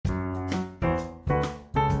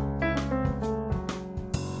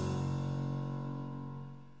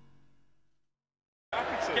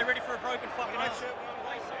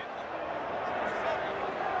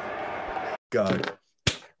go.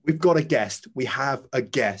 We've got a guest. We have a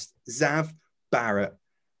guest. Zav Barrett,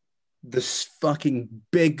 the fucking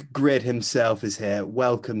big grid himself, is here.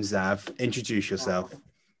 Welcome, Zav. Introduce yourself.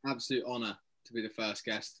 Absolute honour to be the first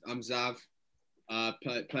guest. I'm Zav.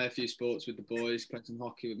 Play a few sports with the boys. Played some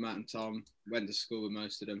hockey with Matt and Tom. Went to school with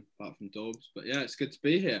most of them, apart from Dorbs. But yeah, it's good to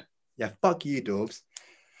be here. Yeah, fuck you, Dorbs.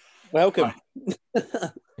 Welcome.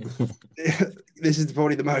 This is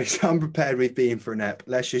probably the most unprepared we've been for an ep.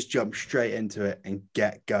 Let's just jump straight into it and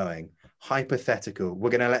get going. Hypothetical. We're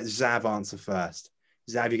going to let Zav answer first.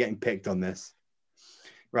 Zav, you're getting picked on this.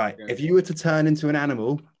 Right. Okay. If you were to turn into an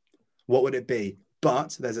animal, what would it be?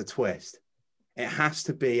 But there's a twist. It has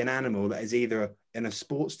to be an animal that is either in a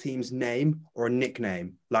sports team's name or a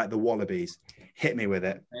nickname, like the Wallabies. Hit me with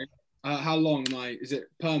it. Okay. How long am I? Is it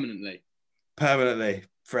permanently? Permanently,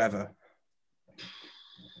 forever.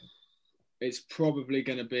 It's probably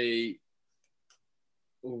going to be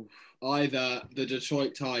either the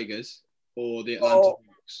Detroit Tigers or the Atlanta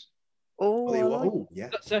Hawks. Oh, yeah.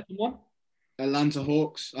 That second one? Atlanta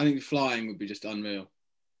Hawks. I think flying would be just unreal.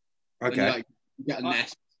 Okay. You get a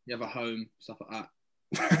nest, you have a home, stuff like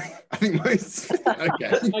that. I think most.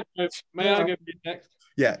 Okay. May I go next?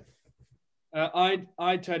 Yeah.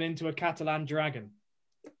 I'd turn into a Catalan dragon.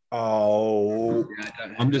 Oh, Yeah, I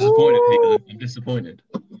don't I'm disappointed, Peter. I'm disappointed.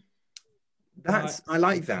 I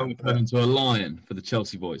like that. I would turn into a lion for the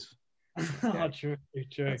Chelsea boys. Oh, true.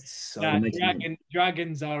 That's so Yeah, amazing.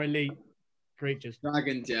 dragons are elite creatures.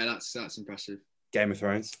 Dragons, yeah, that's impressive. Game of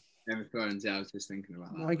Thrones. Game of Thrones, yeah, I was just thinking about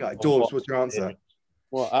Oh that. my God. Dorbs, what's your answer?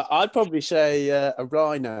 Well, I'd probably say a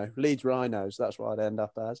rhino, Leeds Rhinos. That's what I'd end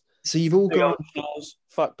up as. So you've all Big got. old nose,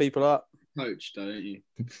 fuck people up. Coach, don't you?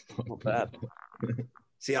 Not bad.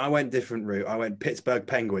 See, I went different route. I went Pittsburgh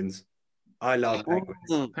Penguins. I love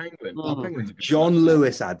Penguins. Penguin. Mm. Oh, Penguins are good. John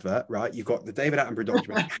Lewis advert, right? You've got the David Attenborough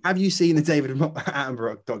documentary. Have you seen the David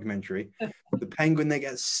Attenborough documentary? The penguin that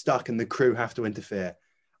gets stuck and the crew have to interfere.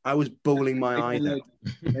 I was bawling my eyes out.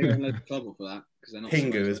 They got in loads of trouble for that because they're not.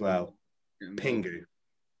 Pingu supposed as to well. get involved. Pingu.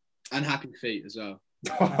 And Happy Feet as well.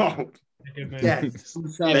 Oh, Good move. yes.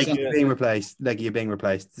 Leggy, you're being replaced. Leggy, you're being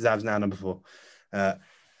replaced. Zav's now number 4. Didn't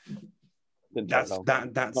take That's long. that.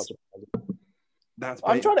 Not That's surprising. that's.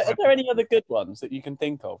 I'm trying to. Are there any other good ones that you can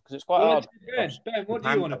think of? Because it's quite hard. Ben, what do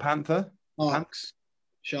you want a to panther? Sharks.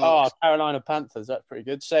 Oh, Sharks. Carolina Panthers. That's pretty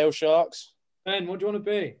good. Sail Sharks. Ben, what do you want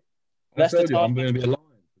to be? I told you I'm going to be a lion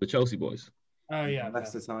for the Chelsea boys. Oh, yeah.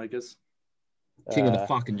 Leicester Tigers. King of the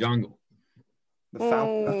fucking jungle.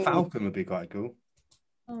 The falcon would be quite cool.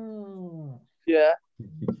 Yeah.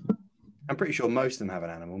 I'm pretty sure most of them have an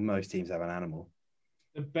animal. Most teams have an animal.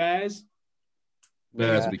 The Bears.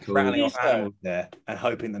 Bears Yeah. would be cool. Rattling off Yeah. animals there and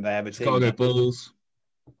hoping that they have a team. Chicago Bulls.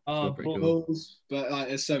 Oh, Still pretty Bull- cool. Bulls, but like,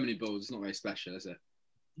 there's so many Bulls. It's not very special, is it?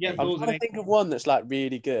 Yeah, I'm Bulls trying to and think of one that's like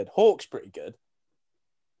really good. Hawk's pretty good.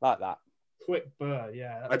 Like that. quick bird.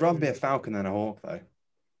 Yeah. I'd rather be a falcon than a hawk, though.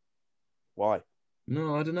 Why?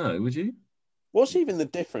 No, I don't know. Would you? What's even the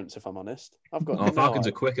difference, if I'm honest? I've got Oh, no Falcons are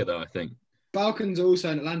idea. quicker though, I think. Falcons are also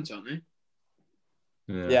in Atlanta, aren't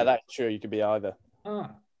they? Yeah, that's true. You could be either.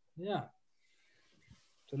 Ah, yeah.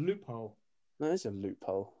 It's a loophole. That is a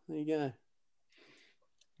loophole. There you go.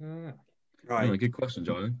 Ah. Right. Oh, good question,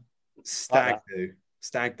 Charlie. Stag do.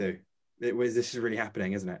 Stag do. This is really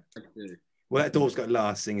happening, isn't it? Well, that Dorf's got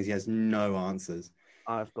last, seeing as he has no answers.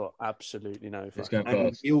 I've got absolutely no Let's fucking. go And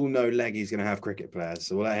first. you all know Leggy's going to have cricket players,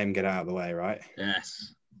 so we'll let him get out of the way, right?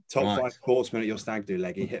 Yes. Top Right. 5 sportsmen at your stag do,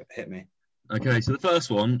 Leggy. Hit me. Okay, so the first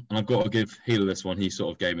one, and I've got to give Healer this one. He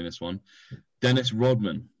sort of gave me this one. Dennis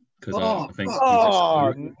Rodman, because Oh, I think he's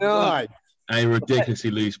Oh, just nice. a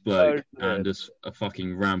ridiculously loose bloke So good. and just a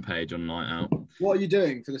fucking rampage on night out. What are you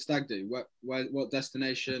doing for the stag do? What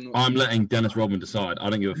destination? I'm letting Dennis Rodman decide. I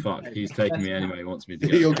don't give a fuck. He's taking me anywhere he wants me to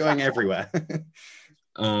go. You're going everywhere.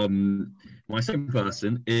 My second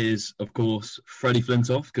person is, of course, Freddie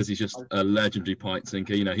Flintoff, because he's just a legendary pipe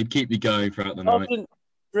sinker. You know, he'd keep me going throughout the I night. didn't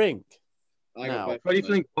drink. I got No. both of Freddie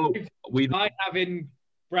them. Flintoff, we I have in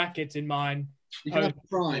brackets in mind. You can have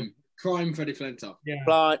crime Freddie Flintoff. Yeah.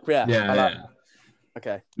 Like, yeah. yeah, I like yeah. that.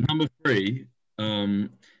 Okay. Number 3,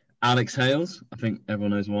 Alex Hales. I think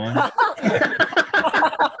everyone knows why.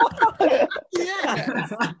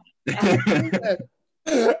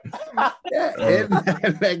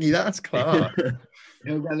 Leggy, that's class.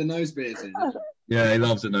 He'll get the nose beers in. Yeah, he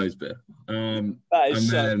loves a nose beer. That And is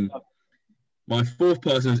so. then my fourth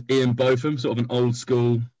person is Ian Botham, sort of an old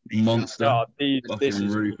school monster. Oh, this Fucking is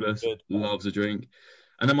ruthless, good. loves a drink.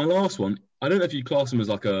 And then my last one, I don't know if you class him as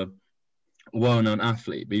like a well-known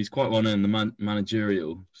athlete, but he's quite well known in the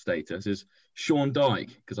managerial status, is Sean Dyke,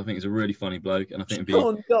 because I think he's a really funny bloke, and I think it'd be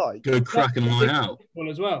Sean Dyche. good cracking night out.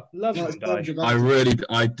 As well. Love That's Sean Dyche. Dyche.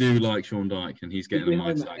 I do like Sean Dyke, and he's getting a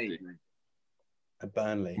Behind nice that stag do. eight, mate. At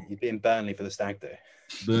Burnley. You'd be in Burnley for the stag do.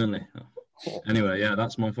 Burnley. Anyway, yeah,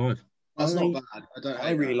 that's my 5. That's I- not bad.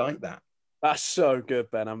 I really like that. That's so good,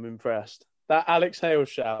 Ben. I'm impressed. That Alex Hale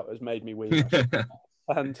shout has made me weep.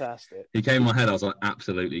 Fantastic. He came in my head. I was like,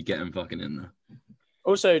 absolutely, get him fucking in there.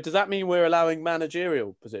 Also, does that mean we're allowing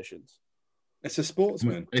managerial positions? It's a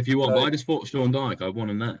sportsman. If you want, but I just thought Sean Dyke. I want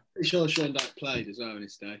him there. Pretty sure Sean Dyche played as well in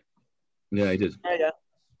his day. Yeah, he did. Yeah.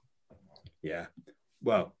 Yeah.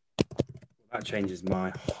 Well, that changes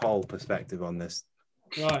my whole perspective on this.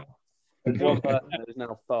 Right. One person is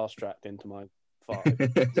now fast tracked into my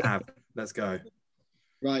 5. Tab, let's go.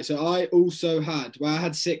 Right, so I also had, I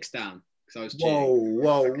had 6 down because I was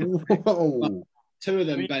Whoa, cheating. whoa. 2 of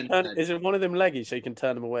them Ben said. Is it one of them leggy so you can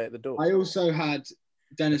turn them away at the door? I also had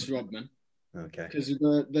Dennis Rodman Okay. because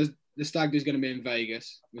the stag do is going to be in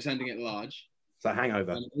Vegas. We're sending it large. So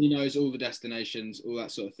hangover. He knows all the destinations, all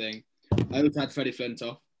that sort of thing. I also had Freddie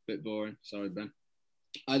Flintoff. Bit boring. Sorry, Ben.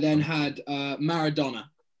 I then had Maradona.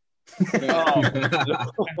 Oh,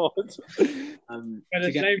 Lord. But To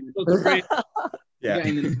the get, same sort of reason. Yeah.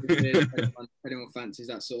 getting into the anyone fancies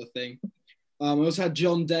that sort of thing. I also had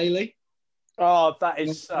John Daly. Oh, that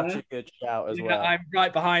is such a good shout as Yeah, well. I'm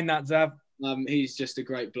right behind that, Zav. He's just a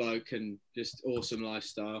great bloke and just awesome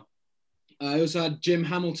lifestyle. I also had Jim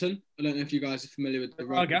Hamilton. I don't know if you guys are familiar with the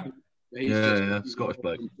rugby. Okay. He's Yeah, Scottish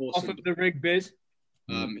bloke. Off Awesome. of the rig biz.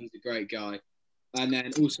 He's a great guy. And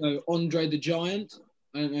then also Andre the Giant.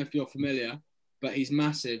 I don't know if you're familiar, but he's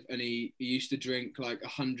massive and he used to drink like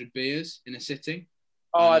 100 beers in a sitting.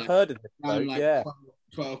 Oh, I've heard of this. Down Bloke, like yeah.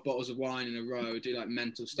 12 bottles of wine in a row, do like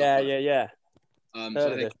mental stuff. Yeah, like yeah, yeah. So Heard I of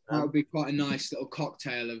think this, that man. would be quite a nice little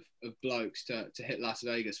cocktail of blokes to hit Las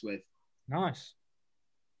Vegas with. Nice.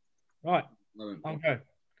 Right, I won't I'll be. go.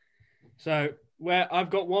 So where I've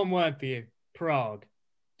got one word for you. Prague.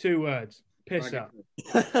 2 words. Piss up.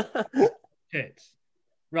 Tits.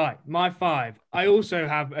 Right, my 5. I also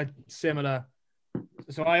have a similar.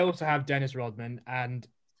 So I also have Dennis Rodman and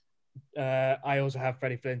I also have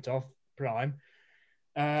Freddie Flintoff, prime.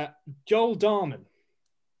 Joel Darman.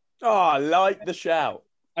 Oh, I like the shout.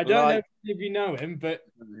 I don't Right. know if you know him, but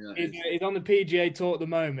Yeah, he's on the PGA Tour at the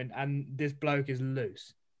moment, and this bloke is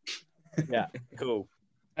loose. Yeah, cool.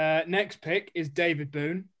 Next pick is David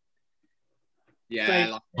Boone.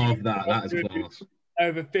 yeah, Of that is class.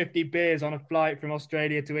 Over 50 beers on a flight from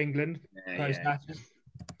Australia to England. Post yeah. matches.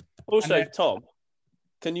 Also, And then- Tom,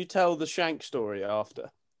 can you tell the Shank story after?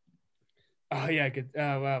 Oh yeah, good.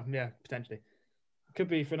 Well, yeah, potentially. Could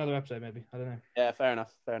be for another episode, maybe. I don't know. Yeah, fair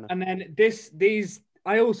enough. Fair enough. And then these,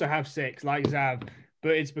 I also have 6, like Zav,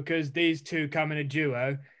 but it's because these two come in a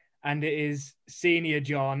duo, and it is Senior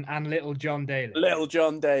John and Little John Daly. Little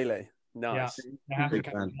John Daly. Nice. They have to Big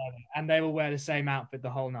come fan. together, and they will wear the same outfit the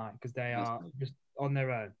whole night because they are just on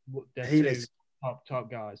their own. They're Hey, 2 let's- top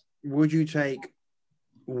guys. Would you take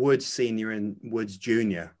Woods Senior and Woods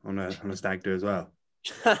Junior on a stag do as well?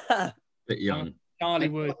 Bit young. Charlie I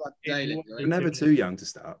Wood. like Daly, right? You're never too young to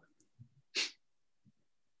start.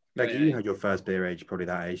 Like Yeah. you had your first beer age, probably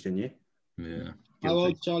that age, didn't you? Yeah. How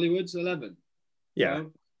old Charlie Woods? 11. Yeah.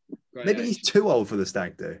 Well, great Maybe age. he's too old for the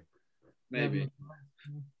stag do. Maybe.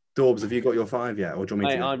 Dorbs, have you got your 5 yet? Or do you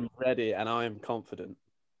want me Mate, to? I'm ready and I am confident.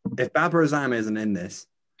 If Babar Azam isn't in this,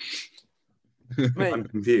 Mate, I'm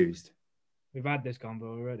confused. We've had this combo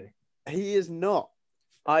already. he is not.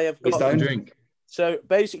 I have Please got. don't. Drink. So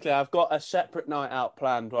basically, I've got a separate night out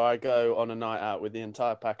planned where I go on a night out with the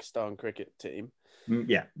entire Pakistan cricket team.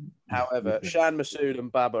 Yeah. However, Okay. Shan Masood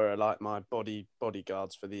and Baba are like my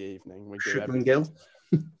bodyguards for the evening. We do Shubman everything. Gill.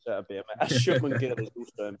 So that'd be Shubman Gill is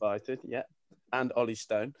also invited, yeah, and Ollie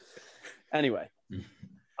Stone. Anyway,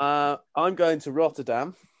 I'm going to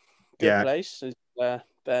Rotterdam. Good Yeah. place, as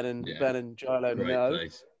Ben and Gilo Great know.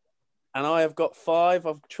 place. And I have got 5.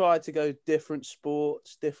 I've tried to go different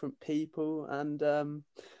sports, different people. And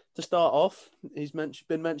to start off, he's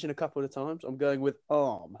been mentioned a couple of times. I'm going with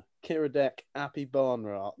Arm, Kiradek, Appy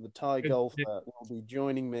Barnrat, the Thai Good golfer, will be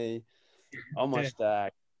joining me on my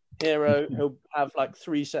stag. Hero, he'll have like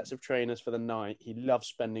 3 sets of trainers for the night. He loves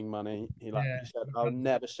spending money. He said, I'll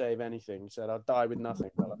never save anything. He said, I'll die with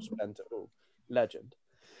nothing, but I've spent it all. Legend.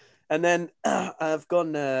 And then I've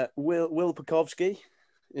gone Will Pekowski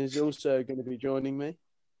is also going to be joining me.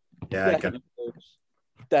 Yeah. Okay.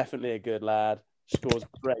 Definitely a good lad. Scores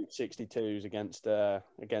great 62s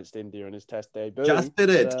against India in his test debut. Just did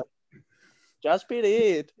it. Just did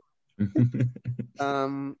it.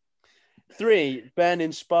 3, Ben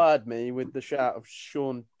inspired me with the shout of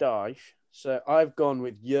Sean Dyche. So I've gone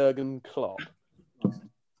with Jurgen Klopp. Oh,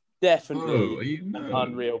 Definitely are you? No.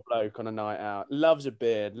 unreal bloke on a night out. Loves a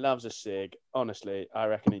beard, loves a cig. Honestly, I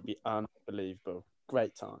reckon he'd be unbelievable.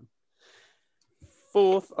 Great time.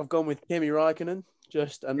 Fourth, I've gone with Kimi Räikkönen.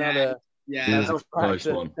 Just another. He Yeah. was a close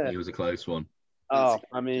factor. one. He was a close one. Oh,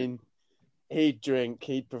 I mean, he'd drink,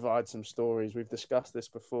 he'd provide some stories. We've discussed this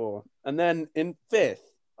before. And then in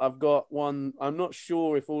fifth, I've got one. I'm not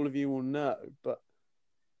sure if all of you will know, but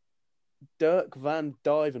Dirk van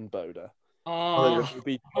Dijvenbode Oh, will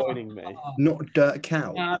be joining me. Not Dirk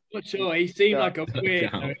Cow. I'm not sure. He seemed like a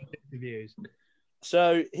weird Cow. in interviews.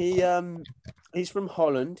 So he's from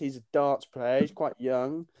Holland. He's a darts player. He's quite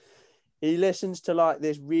young. He listens to like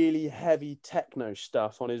this really heavy techno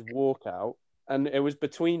stuff on his walkout. And it was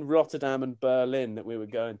between Rotterdam and Berlin that we were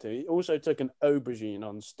going to. He also took an aubergine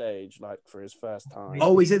on stage, like for his first time.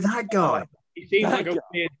 Oh, is it that guy? He seemed That like a guy.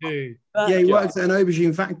 weird dude. That Yeah, he guy, works at an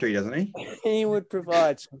aubergine factory, doesn't he? he would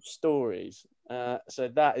provide some stories. So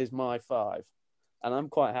that is my 5. And I'm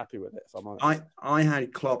quite happy with it, if I'm honest. I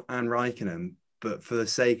had Klopp and Raikkonen, but for the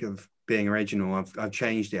sake of being original, I've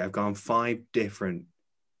changed it. I've gone 5 different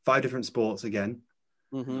sports again,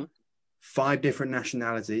 Mm-hmm. 5 different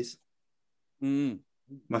nationalities. Mm.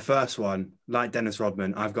 My first one, like Dennis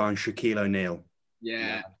Rodman, I've gone Shaquille O'Neal,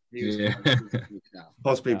 Yeah. He was Yeah.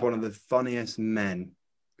 possibly Yeah. one of the funniest men,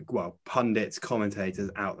 well, pundits,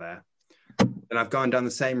 commentators out there. And I've gone down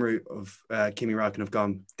the same route of Kimi Räikkönen. I've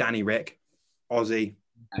gone Danny Rick, Aussie,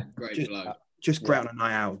 Great Just- bloke. just great on a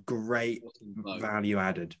night out, great Awesome bloke. value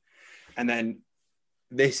added. And then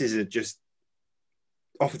this is just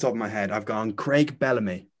off the top of my head, I've gone Craig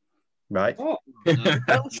Bellamy, right? Oh, No,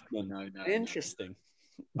 Welshman. no. Interesting.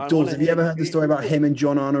 I Dawes, wanna have you hear- ever heard the story about him and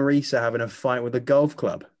John Arnorisa having a fight with a golf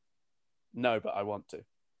club? No, but I want to.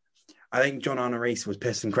 I think John Arnorisa was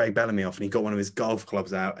pissing Craig Bellamy off and he got one of his golf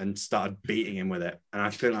clubs out and started beating him with it. And I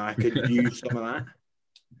feel like I could use some of that.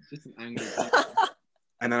 Just an angry.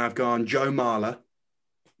 And then I've gone Joe Marler.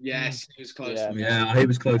 Yes, he was close. Yeah. to me. Yeah, he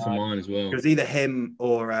was close on mine as well. It was either him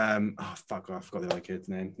or I forgot the other kid's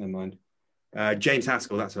name. Never mind. James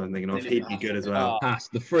Haskell, that's what I'm thinking of. He'd be good as well. Pass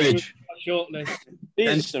the fridge. shortlist. These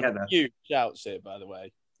And are some together. huge shouts here, by the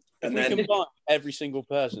way. If And we then combine every single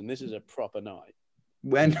person, this is a proper night.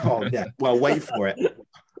 well, wait for it.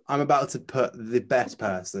 I'm about to put the best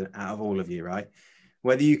person out of all of you, right?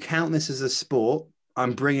 Whether you count this as a sport,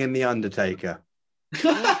 I'm bringing the Undertaker.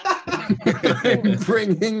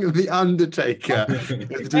 Bringing the Undertaker.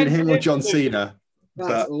 It's between him or John Cena. That's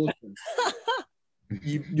But- awesome.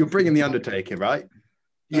 You're bringing the Undertaker, right?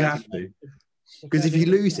 You have to. Because if you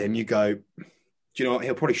lose him, you go, do you know what?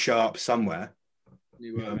 He'll probably show up somewhere.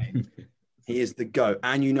 You were. He is the GOAT.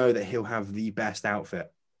 And you know that he'll have the best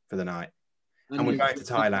outfit for the night. And we're going to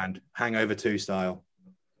Thailand, Hangover 2 style.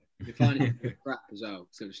 You're finding it crap as well,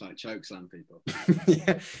 because it was like chokeslam people.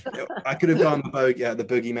 Yeah. I could have gone the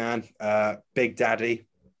Boogeyman, Big Daddy.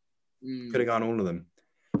 Mm. Could have gone all of them.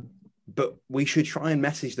 But we should try and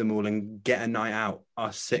message them all and get a night out.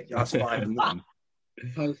 Us 5 and 1.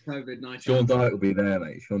 Post-COVID night. Sean Dyke will be there,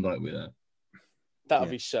 mate. Sean Dyke will be there. That would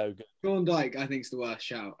Yeah. be so good. Sean Dyke, I think, is the worst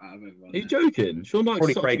shout out of everyone. Are you joking? Sean Dyke's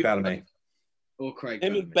Probably such a Craig good- Bellamy. Or Craig.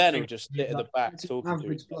 Him Bellamy. and Ben will just sit at the back He's an talking to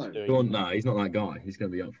average each other. bloke. doing Sean, it. no, he's not that guy. He's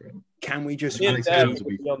going to be up for it. Can we just Yeah, Alex Dan Hales will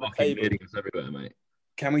be will be on the fucking table. leading us everywhere, mate.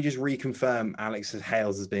 reconfirm Alex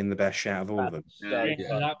Hales has been the best shout of all of them? So Yeah, Yeah,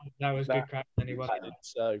 funny. that was good crap. Anyway, That is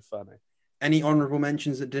so funny. Any honourable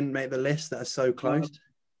mentions that didn't make the list that are so close?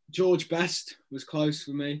 George Best was close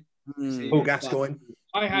for me. Paul Gascoigne.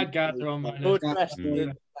 I had Gather on my George list. Best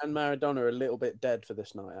Mm. and Maradona are a little bit dead for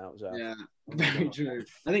this night out. Zach. Yeah, very true.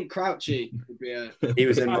 I think Crouchy would be a, He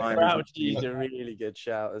was in mine. Crouchy's a really good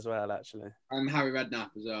shout as well, actually. and Harry Redknapp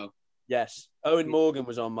as well. Yes. Owen Morgan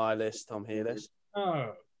was on my list, Tom Healis.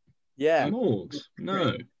 Oh, Yeah. Morgs?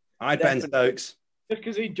 No. I had Ben Definitely. Stokes. just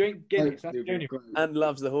because he drink Guinness, that's the only. And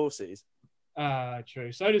loves the horses.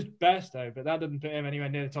 True. So does Besto, but that doesn't put him anywhere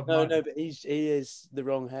near the top. No, of no, but he is the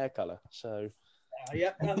wrong hair colour. So,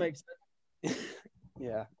 Yeah, that makes sense.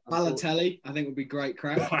 yeah. Balotelli, I think would be great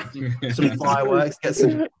crowd. Some fireworks. Get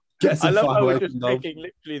some I love how we're fireworks just involved. picking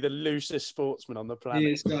literally the loosest sportsman on the He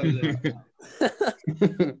planet. is so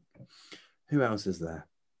lit. Who else is there?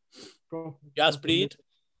 Jaspreet.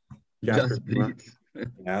 Just bleed. Yeah,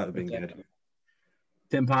 that would have been good.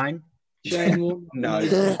 Tim Pine? Shane Warne. No,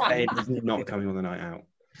 Kane is not coming on the night out.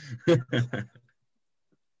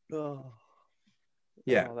 Oh.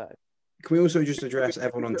 Yeah. Oh, that- Can we also just address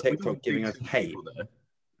everyone on TikTok giving us hate?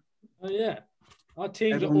 Oh yeah, our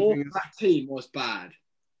teams are Everyone all. giving us- That team was bad.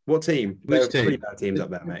 What team? Which There are team? three bad teams up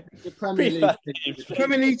there, mate. The Premier Pretty League. bad team. teams. The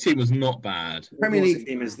Premier League team was not bad. Premier League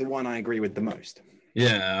team is the one I agree with the most.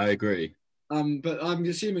 Yeah, I agree. But I'm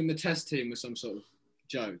assuming the test team was some sort of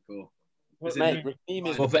joke, or is it Mate, not? Raheem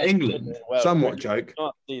is Well, the for best England, player in the world. Somewhat If joke. you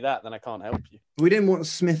can't see that, then I can't help you. We didn't want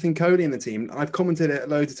Smith and Coley in the team. I've commented it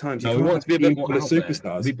loads of times. You No, we can't want to have be a bit team more full of out there.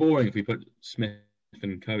 superstars. It'd be boring if we put Smith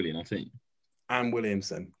and Coley in our team. And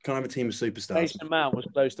Williamson. Can't have a team of superstars. Mason Mount was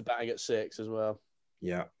close to batting at 6 as well.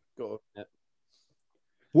 Yeah. Got to admit.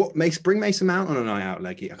 What makes bring Mason Mount on a night out,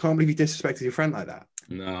 Leggy? I can't believe you disrespected your friend like that.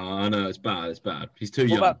 No, I know it's bad. It's bad. He's too What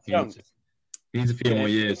young. about He Young? needs a few Yeah. more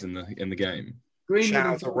years in the game. Greenwood Shout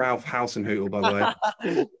and out to Foden Ralph Housenhootle, by the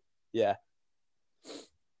way. Yeah.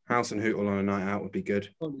 Housenhootle on a night out would be good.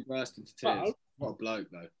 probably burst into tears. What a bloke,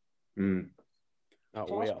 though. Mm.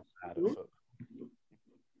 Oh, we are bad at football.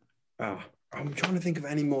 I'm trying to think of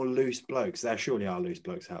any more loose blokes. There surely are loose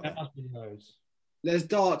blokes out There there. must be loads. There's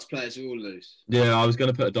darts players who are all loose. Yeah, I was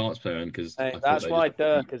going to put a darts player in because Hey, that's why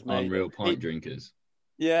Dirk has made unreal it. pint drinkers.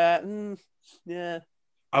 Yeah. Yeah.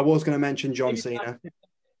 I was going to mention John Cena,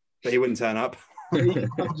 but he wouldn't turn up. He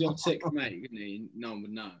becomes your sixth mate, wouldn't he? No one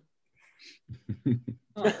would know.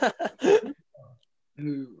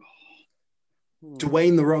 Who?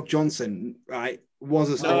 Dwayne the Rock Johnson, right, was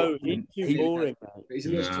a No, sportsman. he's too boring, mate. He's a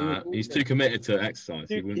little Nah, too- he's too committed to exercise.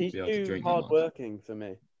 He He's wouldn't be able to too drink. hard Hard working for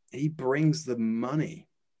me. He brings the money.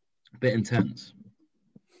 Bit intense.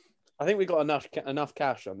 I think we got enough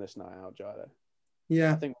cash on this night out, Jado. I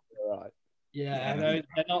Yeah. think we're all right. Yeah, Yeah. they're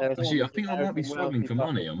not. Actually, I think I might be struggling for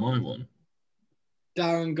money on my one.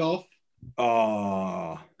 Darren Goff.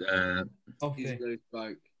 Oh, He's a loose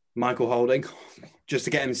bloke. Michael Holding, just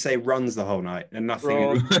to get him to say runs the whole night and nothing.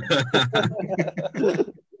 Wrong.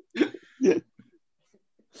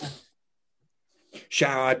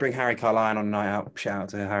 Shout out, I'd bring Harry Carline on a night out. Shout out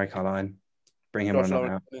to Harry Carline. Bring him Josh on a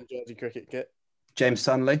night out. Lawrence in Jersey cricket kit. James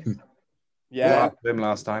Sunley. Yeah. Laughed at him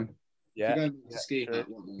last time. If Yeah. you're going to ski, true.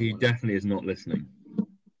 He definitely is not listening.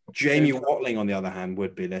 Jamie Watling, on the other hand,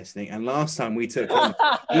 would be listening. And last time we took him,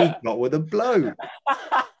 he got with a blow.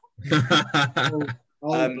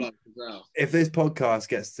 Old bloke as well. If this podcast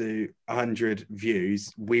gets to 100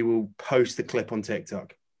 views, we will post the clip on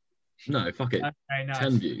TikTok. No, fuck it. Okay, nice.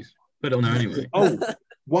 10 views. Put it on there anyway. Oh,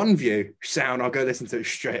 one view. Sound. I'll go listen to it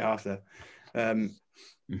straight after.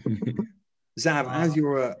 Zav,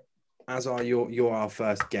 you're our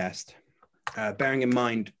first guest. Bearing in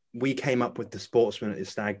mind, we came up with the sportsman at the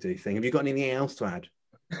stag do thing. Have you got anything else to add?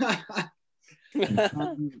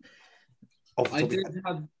 Off the I top of did your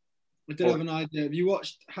head? have an idea. Have you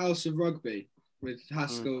watched House of Rugby with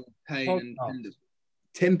Haskell, Payne, and Podcast. Henderson?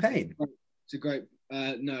 Tim Payne. It's a great.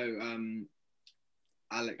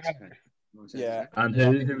 Alex. Payne. Yeah. And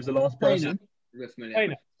who was the last person? We're familiar.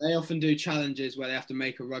 Payne. They often do challenges where they have to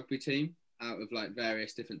make a rugby team out of like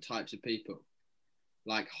various different types of people,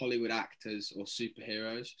 like Hollywood actors or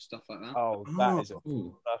superheroes, stuff like that. Oh, that is a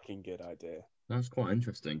Ooh, fucking good idea. that's quite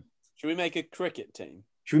interesting. Should we make a cricket team?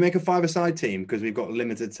 Should we make a five-a-side team because we've got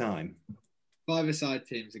limited time? Five-a-side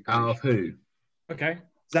teams are great. Out of who? Okay.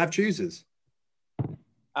 Zav chooses.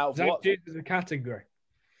 Out of That what? chooses a category.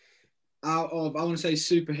 Out of, I want to say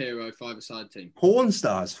superhero five-a-side team. Porn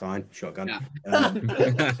stars, fine. Shotgun. Yeah.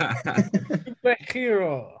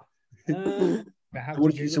 Superhero.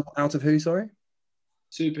 What did you say? Out of who? Sorry.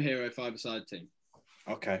 Superhero five-a-side team.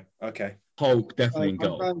 Okay. Hulk definitely in I'm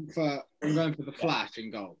goal. going for the Flash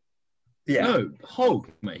in goal. Yeah. No, Hulk,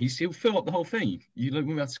 mate. He'll fill up the whole thing. You won't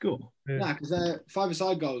be able to score. Yeah, because their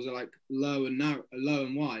five-a-side goals are like low and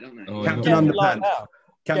wide, aren't they? Oh, Captain Yeah, Underpants. like that.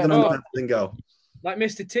 Captain Yeah, no. Underpants in goal. Like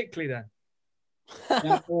Mr. Tickley then.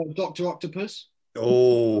 Yeah, or Dr. Octopus.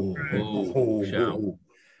 Oh. Oh, shout.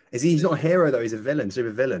 Is he's not a hero though? He's a villain,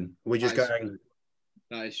 super villain. We're just That is going. true.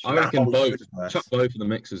 That is I true. reckon whole both. universe. Chuck both of the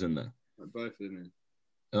mixers in there. Both of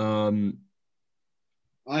them.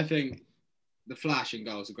 I I think the Flash in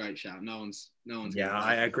goal is a great shout. No one's. Yeah,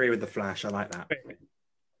 I agree with the Flash. I like that.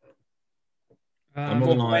 I'm not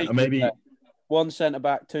gonna lie. Maybe One centre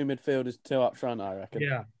back, two midfielders, two up front, I reckon.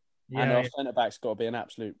 Yeah. And Yeah. our centre back's got to be an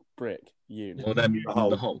absolute brick unit. well, then The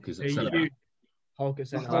Hulk. the Hulk is a Yeah, centre you- back. Hulk is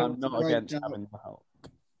centre Hulk. back. I'm not Great against shout. having the Hulk.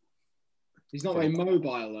 He's not very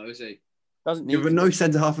mobile though, is he? Doesn't Yeah, need but to no be.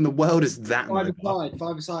 centre half in the world is that mobile.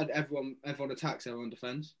 Five-a-side. Everyone attacks, everyone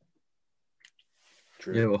defends.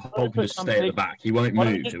 True. Yeah, well, Hulk can just stay at the back. He won't Why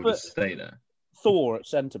don't you move. just He'll put- just stay there. Thor at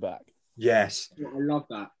centre back. Yes. I love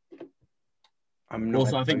that. I'm not.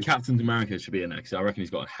 Also, I think Captain America should be in there because I reckon he's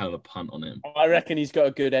got a hell of a punt on him. I reckon he's got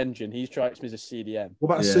a good engine. He strikes me as a CDM.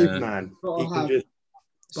 What about Yeah. Superman? Gotta He can have- just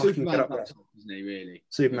fucking Superman get up up there. top, isn't he? Really?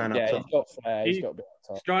 Superman Yeah, up he's top. got flair. He's He- got to be up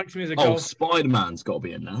top. Strikes me as a Oh, goal. Spider-Man's got to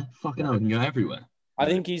be in there. Fucking hell, he can go everywhere. I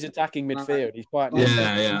think he's attacking midfield. He's quite Yeah.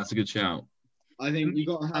 Yeah, that's a good shout. I think you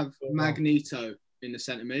got to have Magneto in the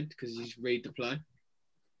centre mid because you just read the play.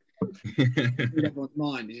 Read everyone's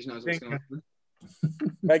mind. He just knows what's going to happen.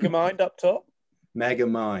 Megamind up top. Mega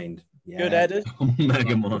Mind. Yeah. Good headers.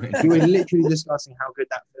 Mega Mind. We were literally discussing how good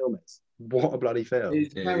that film is. What a bloody film.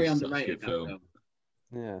 It's Yeah, very it's such a underrated. good That film. film.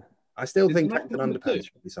 Yeah. I still Is think it Captain number Underpants two?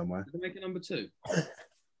 should be somewhere. Did they make it number 2?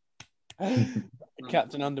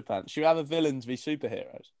 Captain Underpants. Should we have a villains v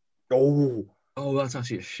superheroes? Oh, Oh, that's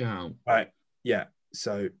actually a shout. right. Yeah.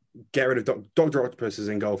 So get rid of Dr. Octopus is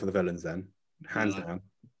in goal for the villains then. Hands Yeah. down.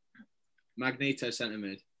 Magneto centre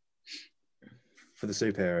mid. For the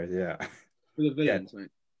superheroes, yeah. For the villains, mate.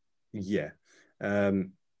 Yeah. Who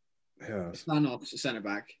else? Thanos centre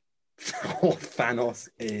back. Oh, Thanos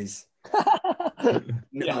is. Yeah.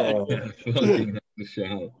 Oh, Yeah, fucking that's a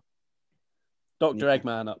shout. Dr.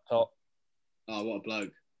 Eggman up top. Oh, what a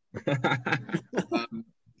bloke.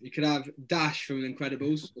 You could have Dash from The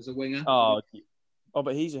Incredibles as a winger Oh,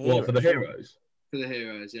 but he's a hero. What, for the heroes? for the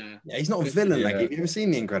heroes, yeah. yeah, he's not a villain. Like, Yeah. have you ever seen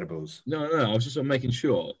The Incredibles? No, I was just making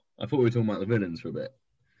sure. I thought we were talking about the villains for a bit.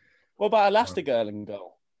 What about Elastigirl in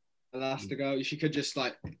goal? Elastigirl, she could just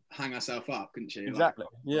like hang herself up, couldn't she? Exactly.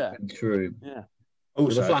 Yeah. True. Yeah. Will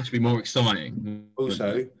the Also, Flash be more exciting?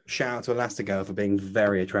 also, shout out to Elastigirl for being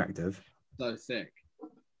very attractive. Like, so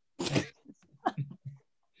thick.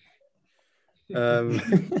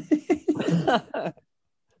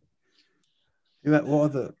 What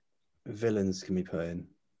other villains can we put in?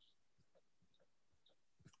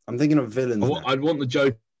 I'm thinking of villains. now. I'd want the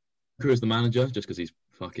Joker as the manager just because he's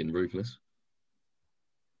fucking ruthless.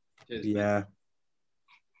 Cheers, mate. Yeah,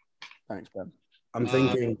 Thanks, Ben. I'm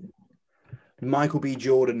thinking Michael B.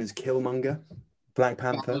 Jordan as Killmonger, Black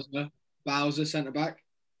Panther. Bowser centre back.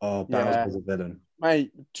 Oh, Yeah. Bowser's a villain.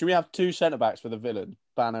 Mate, should we have 2 centre backs for the villain?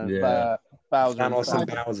 Banner, Yeah. Bowser. and Thanos and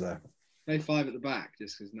Frank. Bowser. Play 5 at the back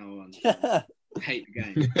just because no one hate the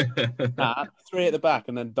game. Nah, 3 at the back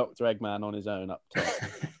and then Dr. Eggman on his own up top.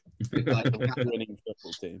 Like, The winning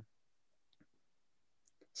football team.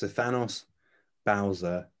 So Thanos,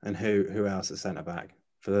 Bowser, and who else at centre back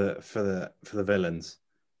for the villains?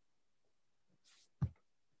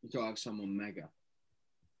 you got to have someone mega.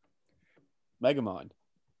 Megamind,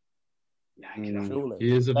 Yeah, you could have. surely.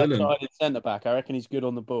 He is a villain. Left-sided centre back. I reckon he's good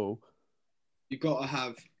on the ball. You got to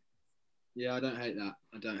have. Yeah, I don't hate that.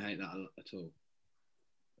 I don't hate that at all.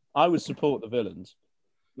 I would support the villains.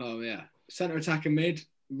 Oh yeah, centre attacker mid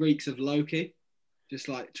reeks of Loki, just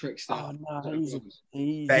like trickster. Oh no, he's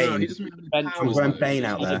Bane. No, he doesn't have any Bench- powers, We're though. Bane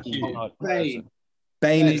out there. He's cute. Bane.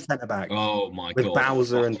 Bane Bane. at centre back Oh my with god.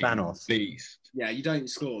 Bowser and Fucking Thanos. Beast. Yeah, you don't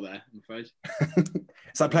score there, I'm afraid.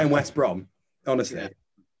 It's like playing West Brom, honestly.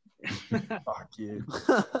 fuck you.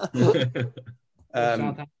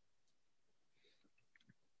 Um,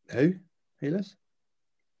 who? Healers?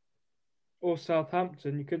 Or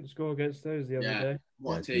Southampton, you couldn't score against those the other Yeah. day.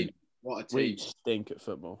 What a Yeah, team! What a team! We stink at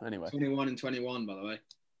football. Anyway, 21 and 21, by the way.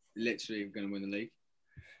 Literally going to win the league.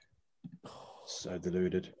 So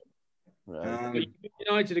deluded. right.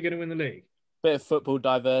 United are going to win the league. Bit of football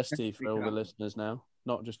diversity for all the listeners now,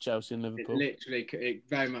 not just Chelsea and It Liverpool. literally, it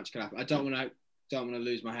very much could happen. I don't want to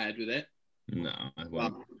lose my head with it. No, I But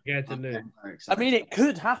won't. Get to I'm lose. very I excited. mean, it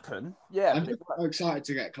could happen. Yeah. I'm just so excited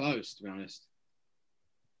to get close, to be honest,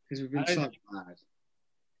 because we've been I- so bad.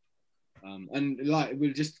 And like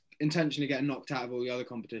we're just intentionally getting knocked out of all the other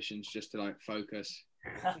competitions just to like focus.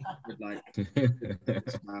 With, like,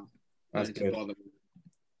 That's don't need to good. bother.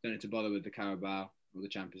 Don't need to bother with the Carabao or the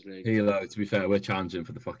Champions League. Hilo, to be fair, we're challenging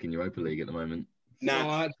for the fucking Europa League at the moment. Nah,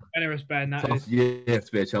 Oh, that's generous, Ben. That Tough is. year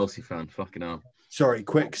to be a Chelsea fan. Fucking hell. sorry,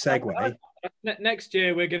 quick segue. Next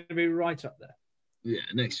year, we're going to be right up there. Yeah,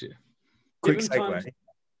 next year. Quick Given time- segue.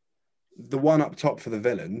 The one up top for the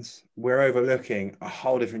villains, we're overlooking a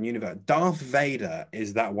whole different universe. Darth Vader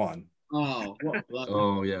is that one. Oh, what a bloke.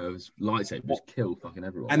 Oh yeah, it was lightsaber just kill fucking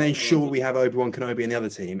everyone. And then sure, we have Obi-Wan Kenobi in the other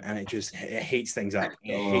team, and it heats things up.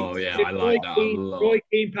 It Oh heats- yeah, I like that a lot. Roy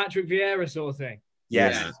Keane, Patrick Vieira sort of thing.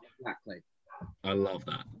 Yes. Yeah. Exactly. I love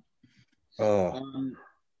that. Oh,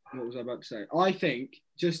 What was I about to say? I think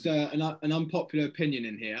just an unpopular opinion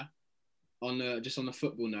in here, just on the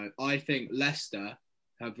football note. I think Leicester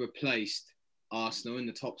have replaced Arsenal in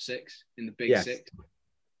the top 6 in the Big Yes. 6.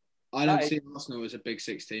 I don't That is- see Arsenal as a Big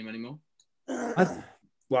 6 team anymore. well,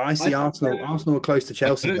 I see I- Arsenal. Arsenal are close to I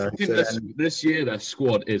Chelsea. don't Though, think so this year their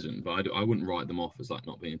squad isn't, but I wouldn't write them off as like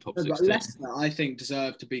not being top But 16. Leicester, I think,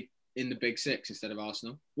 deserve to be in the Big Six instead of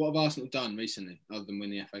Arsenal? What have Arsenal done recently other than win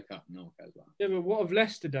the FA Cup? No one cares about it. Yeah, but what have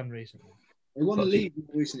Leicester done recently? They won the league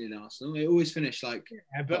more recently than Arsenal. They always finish like.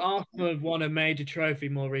 Yeah, but Arsenal have won a major trophy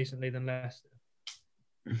more recently than Leicester.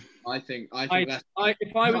 I think Leicester.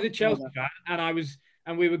 If I was a Chelsea fan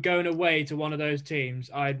and we were going away to one of those teams,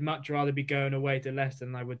 I'd much rather be going away to Leicester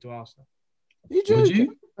than I would to Arsenal. You Would joking?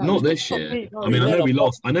 you? Not this year. I mean, I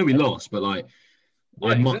know we lost, but like,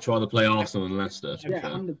 I'd much rather play Arsenal than Leicester. Yeah,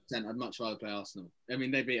 100%. I'd much rather play Arsenal. I mean,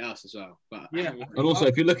 they beat us as well, but yeah. And also,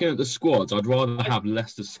 if you're looking at the squads, I'd rather have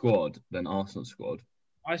Leicester's squad than Arsenal's squad.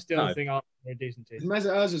 I still think Arsenal are a decent team.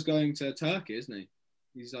 Mesut Ozil's going to Turkey, isn't he?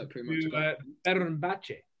 He's like pretty much.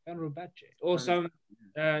 Fenerbahce, or some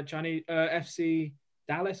Chinese FC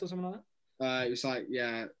Dallas or something like that. It was like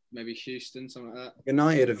maybe Houston, something like that.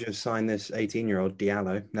 United have just signed this 18-year-old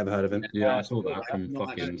Diallo. Never heard of him. Yeah, I saw that from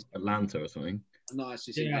fucking Atlanta or something. I'm not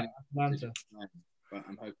actually seen Atlanta. but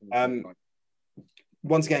I'm hoping.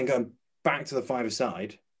 Once again, going back to the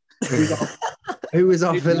five-a-side, who is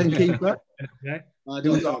our villain keeper? Okay.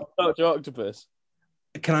 Dr. Octopus.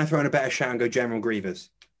 Can I throw in a better shout and go General Grievous?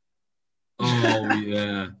 Oh,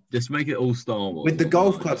 yeah. Just make it all Star Wars. With the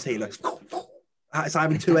golf clubs, he looks. It's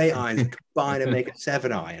having 2 8-irons combine and make a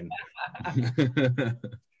 7-iron.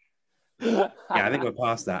 Yeah, I think we're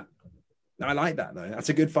past that. I like that, though. That's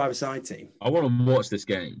a good five-a-side team. I want to watch this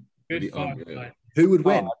game. Good fight. Who would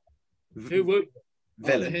win? Who would?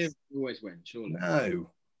 Villains. The heroes always win, surely.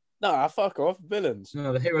 No. Fuck off. Villains.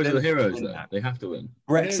 No, the heroes are the heroes there. They have to win.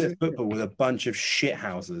 Brexit football with a bunch of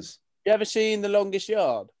shithouses. You ever seen The Longest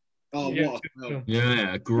Yard? Oh, Yeah, what? No,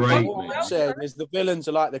 Yeah, great. What I'm saying is the villains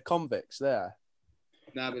are like the convicts there.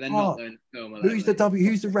 but they're not in the film.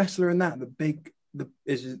 Who's the wrestler in that?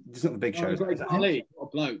 It's not the Big Show. The Great Khali, what a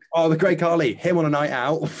bloke. Oh, the Great Khali. Him on a night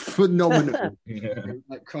out. Phenomenal. Yeah.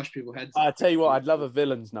 Like crush people's heads. I tell you what, I'd love a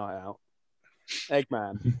villains night out.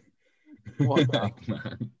 Eggman. What the-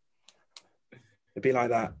 Man. It'd be like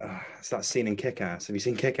that. It's that scene in Kick-Ass. Have you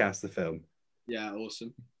seen Kick-Ass, the film? Yeah,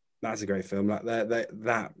 awesome. That's a great film. Like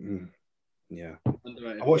that. Yeah.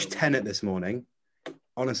 Underrated. I watched Tenet this morning.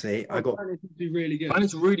 Honestly, I got Apparently it's really good. And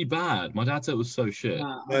it's really bad. My dad said it was so shit.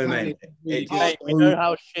 no, Apparently mate. it's really It- good. Mate, we know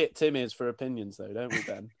how shit Tim is for opinions, though, don't we,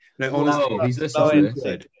 Ben? no, honestly, Whoa, he's it's listening so to this.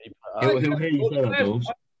 good. He'll hear you say that, George.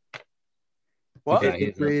 What? Yeah,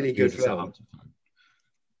 It's he's really a good huge film. Southampton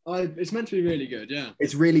fan. It's meant to be really good, yeah.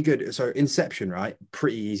 It's really good. So Inception, right?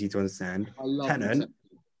 Pretty easy to understand. I love Tenet. it.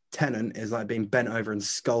 Tenant is like being bent over and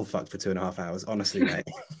skull fucked for 2.5 hours. Honestly, mate.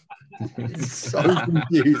 It's so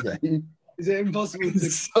confusing. Is it impossible to?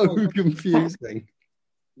 It's so confusing.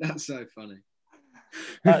 That's so funny.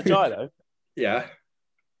 Gilo, Yeah.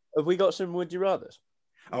 have we got some would you rathers?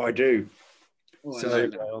 Oh, I do. Oh, I So-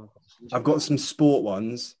 like that. I've got some sport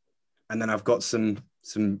ones, and then I've got some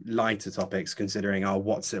lighter topics considering our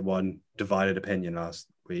What's It one divided opinion last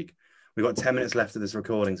week. We've got 10 minutes left of this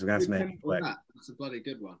recording, so we're going to have to make it quick. That's a bloody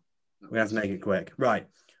good one. We're going to have to make it quick. Right.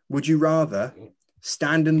 Would you rather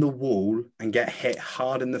stand in the wall and get hit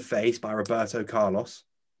hard in the face by Roberto Carlos,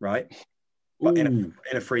 right? But in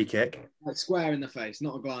a free kick? Like square in the face,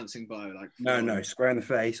 not a glancing blow. Like No, square in the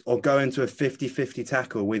face. Or go into a 50-50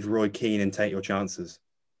 tackle with Roy Keane and take your chances.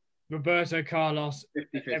 Roberto Carlos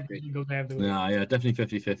 50-50. every single day of the week. Yeah, definitely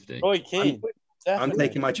 50-50. Roy Keane. I'm Definitely.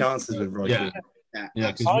 taking my chances with Roy Yeah. Keane.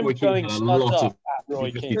 Yeah, because I'm Roy Keane going had a studs lot up of at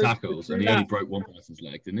Roy 50 Keane. tackles, and he only broke one person's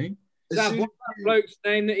leg, didn't he? Is that one bloke's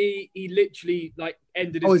name that he literally like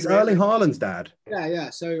ended his Oh, it's career? Erling Haaland's dad. Yeah.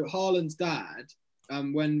 So Haaland's dad,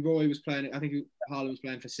 when Roy was playing, I think Haaland was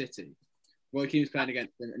playing for City. Roy Keane was playing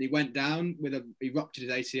against him, and he went down he ruptured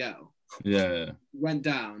his ACL. Yeah. He went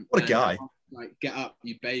down. What a and, guy. Like, get up,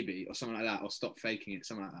 you baby, or something like that, or stop faking it,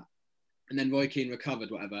 something like that. And then Roy Keane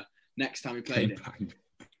recovered, whatever. Next time he played it,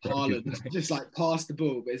 Haaland just like passed the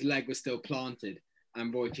ball, but his leg was still planted,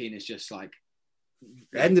 and Roy Keane is just like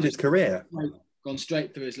Ended his career. gone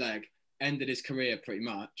straight through his leg, ended his career pretty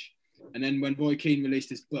much. And then when Roy Keane released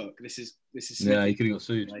his book, this is Yeah, he could have got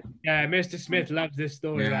sued. Yeah, Mr. Smith loves this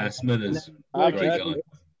story. Yeah, right? Smithers. Roy, Great Keane, guy.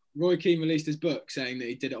 Roy Keane released his book saying that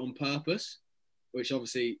he did it on purpose, which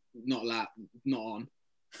obviously not on.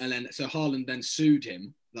 And then so Haaland then sued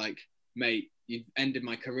him, like, mate, you've ended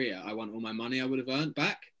my career. I want all my money I would have earned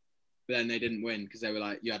back. But then they didn't win because they were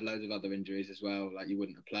like, you had loads of other injuries as well, like you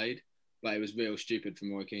wouldn't have played. But it was real stupid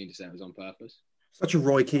from Roy Keane to say it was on purpose. Such a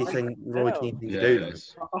Roy Keane thing to Yeah, do.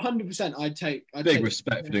 it's 100%, I'd take big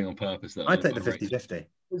respect for doing it on purpose, though. I'd take the I rate it. 50-50.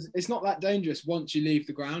 It's not that dangerous once you leave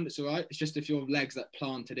the ground. It's all right. It's just if your legs that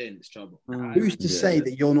planted in, it's trouble. Who's to Yeah. say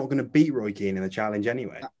that you're not going to beat Roy Keane in the challenge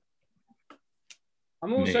anyway?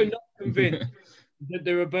 I'm also Me. not convinced that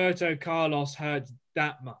the Roberto Carlos hurts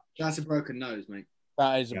that much. That's a broken nose, mate.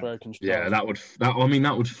 That is a Yeah. broken skull. Yeah, that would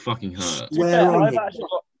fucking hurt. To be fair, Swear on I've it. actually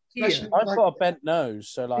got, Here, I've got a bent nose,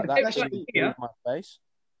 so like that Especially shouldn't here. move my face.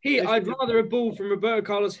 here, I'd rather a ball from Roberto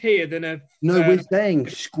Carlos here than a. No, we're saying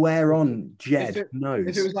square on Jed If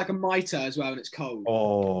nose. it was like a mitre as well and it's cold.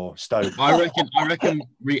 Oh, Stoke. I reckon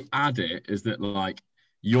we add it is that like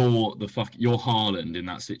you're Haaland in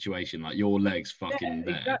that situation, like your legs fucking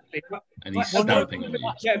there, exactly. and he's Well, no, stamping on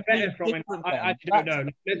you. Get better from it. I don't know.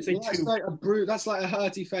 Let's say That's two. like that's like a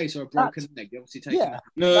hurty face or a broken leg. You obviously take Yeah. it.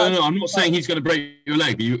 No. I'm not saying he's going to break your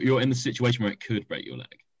leg, but you're in the situation where it could break your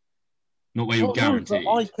leg, not where you're Well, no, guaranteed.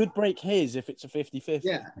 but I could break his if it's a 50-50.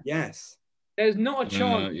 Yeah. Yes. There's not a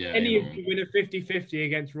chance yeah, any you're of you win a 50-50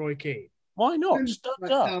 against Roy Keane. Why not? Like Stuck up.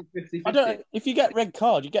 down 50-50. I don't. If you get red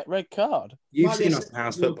card, you get red card. You've Might be seen a us in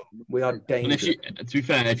house football. We are And dangerous. to be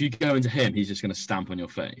fair, if you go into him, he's just going to stamp on your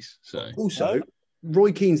face. So Also,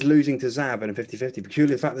 Roy Keane's losing to Zav in a 50-50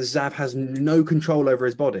 peculiarly the fact that Zav has no control over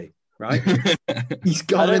his body, right? He's I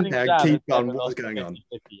gone don't in think there Zab and keep has on ever what's lost a going on.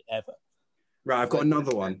 50-50 ever. Right, I've got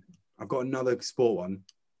another one. I've got another sport one.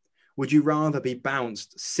 Would you rather be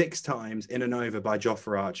bounced 6 times in and over by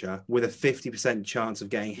Jofra Archer with a 50% chance of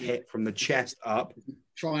getting hit from the chest up,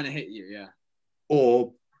 Trying to hit you, yeah.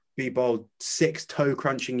 or be bowled 6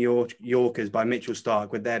 toe-crunching Yorkers by Mitchell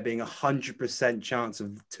Stark with there being a 100% chance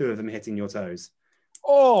of 2 of them hitting your toes?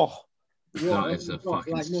 Oh, that is a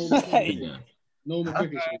fucking like normal, yeah. normal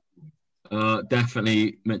cricket.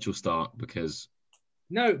 Definitely Mitchell Stark because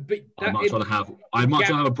No, but I'd much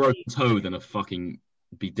rather have a broken toe than a fucking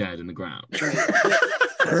be dead in the ground.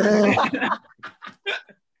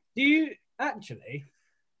 Do you actually?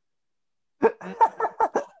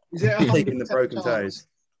 Is it Taking the 100% broken chance? toes.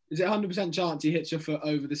 Is it 100% chance he hits your foot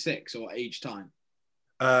over the 6 or each time?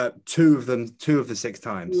 2 of them, 2 of the 6 2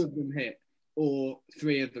 times. of them hit or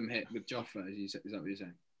 3 of them hit with Jofra, is that what you're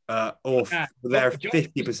saying? They're a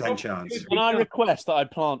 50% chance. can I request that I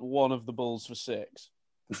plant one of the balls for 6?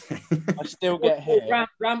 I still get hit.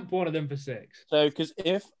 Ramp one of them for 6. So, because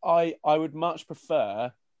if I would much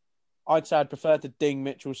prefer, I'd say I'd prefer to ding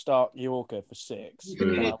Mitchell Stark Yorker for 6. You can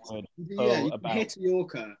than I hit. would Yeah, you can about. hit a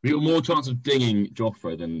Yorker. You got more chance of dinging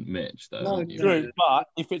Jofra than Mitch, though. No, haven't you? True, but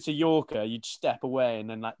if it's a Yorker, you'd step away and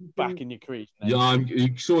then like back in your crease. Yeah,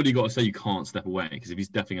 you surely got to say you can't step away because if he's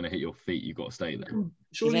definitely going to hit your feet, you've got to stay there.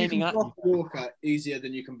 Surely you aiming can at block a Yorker easier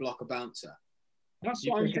than you can block a bouncer. That's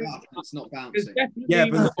You what I'm pick it saying. up, it's not There's bouncing. definitely Yeah,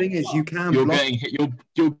 but the thing is, you can You're block. getting hit.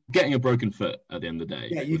 You're getting a broken foot at the end of the day.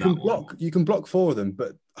 Yeah, you with can that one. block. You can block 4 of them,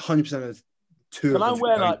 but 100% of 2 Can of I them.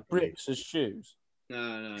 wear like bricks as shoes?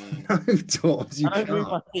 No. No, Torbs, you I don't move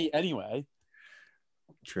can't. my feet anyway.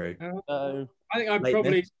 True. So I think I'd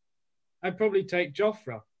Lateness. probably take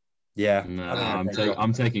Jofra. Yeah. No, I think I'd take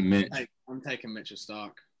I'm taking Mitch. I'm taking Mitchell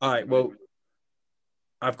Stark. All right. Well,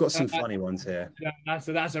 I've got some funny ones here. Yeah,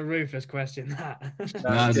 that's a Rufus question. That.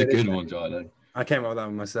 That's a good one, Jilo. I came up with that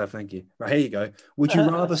one myself. Thank you. Right, here you go. Would you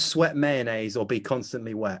rather sweat mayonnaise or be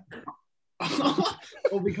constantly wet?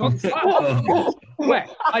 Or because Wet.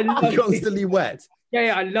 I love Be constantly wet.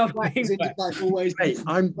 Yeah, I love Wet, being is it wet. just like always Hey,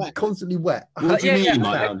 I'm wet? constantly wet. What do you Yeah, mean,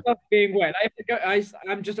 I like? love being wet. I have to go.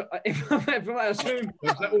 I'm just if I'm at a swimming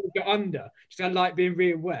pool, I always go under. Just I like being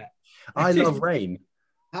really wet. I love rain.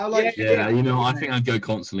 How like Yeah, you know, I think I'd go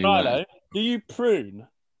constantly Milo, wet. do you prune?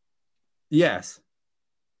 Yes.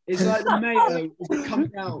 it's like the mayo is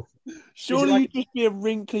coming out. Surely like- you'd just be a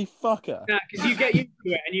wrinkly fucker. Yeah, because you get used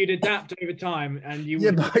to it and you'd adapt over time, and you.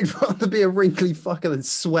 Yeah, would, but I'd rather be a wrinkly fucker than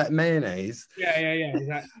sweat mayonnaise. yeah,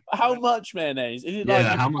 exactly. How much mayonnaise? Is it Yeah, like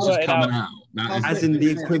how much is squirted coming out? out? That is As in the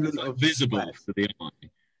equivalent of visible sweat. to the eye.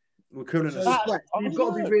 Equivalent So of That- sweat. I You've don't got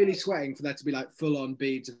to be know. really sweating for there to be like full on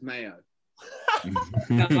beads of mayo.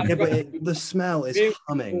 Yeah, but the smell is Being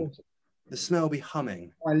humming. awesome. The smell will be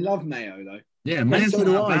humming. I love mayo though. Yeah, mayo's so not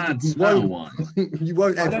do a I, bad but you smell won't- one. You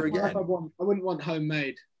won't I ever don't know if again. I wouldn't want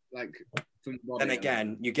homemade like from the body. Then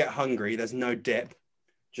again, you get hungry. There's no dip.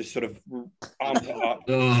 Just sort of armpit up.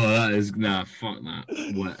 Oh, that is fuck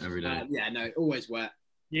that. Wet every day. Yeah, no, always wet.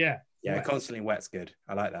 Yeah. Yeah, Wet. constantly wet's good.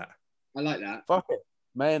 I like that. I like that. Fuck it.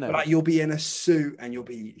 Mayonnaise. But like you'll be in a suit and you'll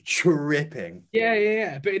be dripping.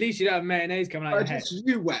 Yeah. But at least you don't have mayonnaise coming out But your head. just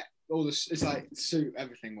you wet. It's like suit,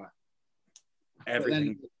 everything wet.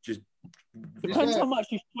 Everything just. Depends how much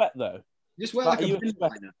you sweat though. Just wear But like are a you bin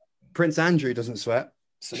expect- liner. Prince Andrew doesn't sweat.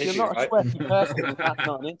 So If you're not a sweaty person, then that's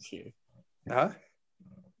not an issue. Huh?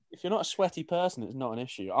 If you're not a sweaty person, it's not an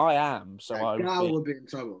issue. I am, so I would Gal be. would be in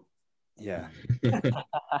trouble. Yeah.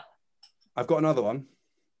 I've got another one.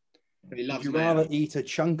 But he Would loves you mayo. rather eat a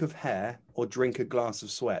chunk of hair or drink a glass of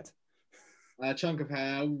sweat? A chunk of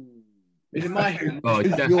hair. Ooh. Is it my hand? Oh,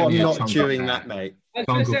 You are definitely a not chunk of chewing hair. that, mate. I was Chunk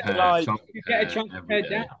gonna of say, hair, like, chunk you of get a hair chunk of every hair day.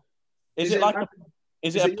 down. Is Is it it like like-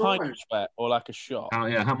 is is it it a pint your of sweat or like a shot?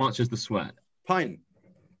 How much is the sweat? Pint.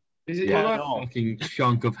 Is it Yeah, your no. fucking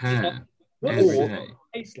chunk of hair What every does Or- day. it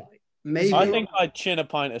taste like? Maybe. I think I'd chin a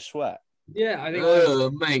pint of sweat. Yeah, I think so.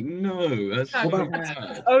 Mate, no. That's What so about-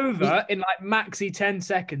 bad. Over in like maxi 10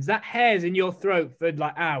 seconds. That hair's in your throat for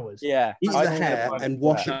like hours. Yeah. eat I'd the chin a hair pint of and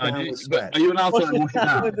wash sweat. it down with sweat. Are you allowed Wash to wash it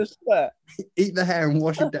down? with the sweat. Eat the hair and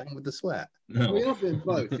wash it down with the sweat. Well, No. you're not doing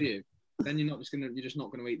both, are you? Then you're just not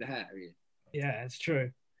gonna eat the hair, are you? Yeah, it's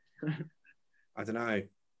true. I don't know.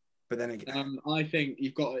 But then again, I think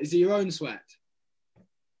you've got. Is it your own sweat?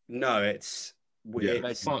 no, it's Yeah,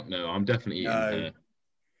 weird. fuck no. I'm definitely eating No. hair.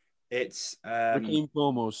 It's Raheem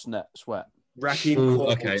Cornwall's sweat. Raheem Ooh,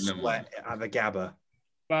 Cornwall okay, never mind. sweat at the Gabba.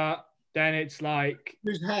 But then it's like,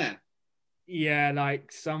 Whose hair? yeah,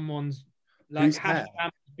 like someone's like Whose hair?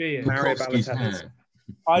 Hashem's beard. Mario Bukowski's Balotelli's. hair.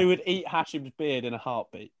 I would eat Hashim's beard in a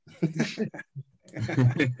heartbeat.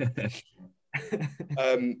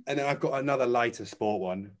 And then I've got another lighter sport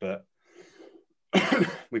one, but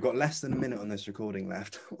we've got less than a minute on this recording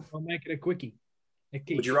left. I'll make it a quickie. A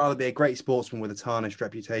key. Would you rather be a great sportsman with a tarnished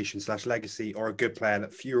reputation / legacy, or a good player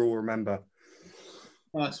that few will remember?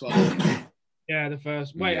 First one. Yeah, the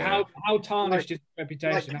first. Wait, Yeah. how tarnished Like- is Like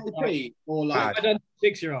reputation? KP or like I done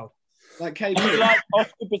 6-year-old. like Are you KP. like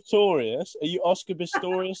Oscar Pistorius? Are you Oscar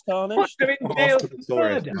Pistorius tarnished? Oscar in jail Oscar for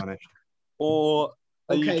Pistorius murder. tarnished. Or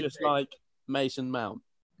are you Okay, just Dave. like Mason Mount?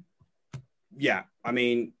 Yeah, I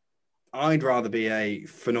mean, I'd rather be a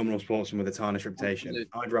phenomenal sportsman with a tarnished reputation.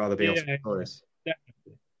 Absolutely. I'd rather be Yeah. Oscar Pistorius.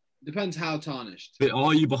 Depends how tarnished. But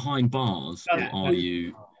are you behind bars or are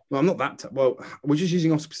you? Well, I'm not that. Well, we're just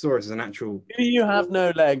using Oscar Pistorius as an actual. Do you have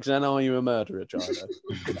no legs and are you a murderer, Gyro?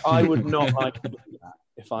 I would not like to do that,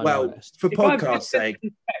 if I'm Well, honest. for If I've podcast been sake,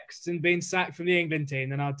 sent texts and been sacked from the England team,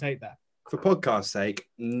 then I'll take that. for podcast sake,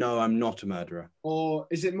 no, I'm not a murderer. Or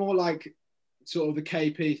is it more like sort of the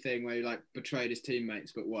KP thing where he like betrayed his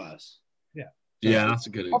teammates but worse? Yeah, that's a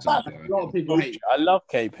good example. A lot of people hate. I love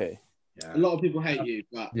KP. Yeah. A lot of people hate you,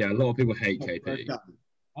 but Yeah, a lot of people hate KP.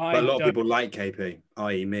 But a lot of people like KP,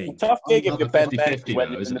 i.e. me. Tough gig if you're Ben 50-50 when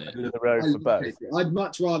though, you're in isn't the it? middle of the road for both. I'd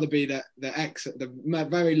much rather be the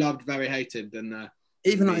very loved, very hated than the.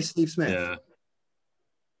 Even like Steve Smith. Yeah.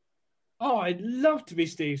 Oh, I'd love to be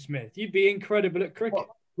Steve Smith. You'd be incredible at cricket.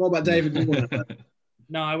 What about David Warner?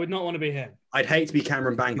 No, I would not want to be him. I'd hate to be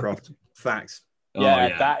Cameron Bancroft. Facts.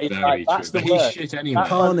 Yeah, that is very like- that's true. the But he's word. shit anyway. That's-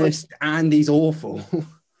 Tarnished and he's awful.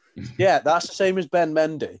 Yeah, that's the same as Ben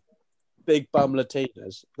Mendy. Big bum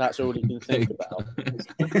Latinas. That's all he can think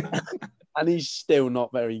about. And he's still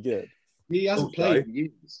not very good. He hasn't Also- played in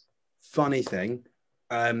years. Funny thing,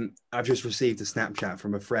 I've just received a Snapchat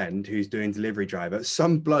from a friend who's doing delivery driver.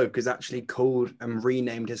 Some bloke has actually called and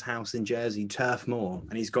renamed his house in Jersey Turf Moor,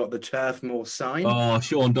 and he's got the Turf Moor sign. Oh,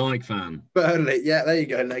 Sean Dyke fan. Burnley, yeah, there you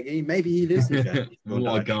go, Leggy. Maybe he lives in Jersey.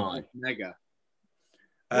 What a guy. Mega.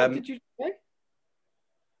 What did you say?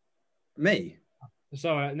 Me?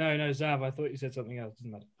 Sorry, no, Zav. I thought you said something else.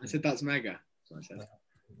 Doesn't matter. I said that's mega. That's what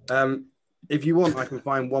I said. If you want, I can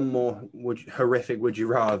find one more horrific would you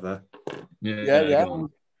rather. Yeah. Yeah. go on.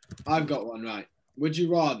 I've got one right. Would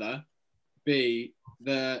you rather be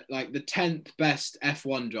the 10th best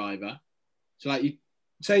F1 driver? So like you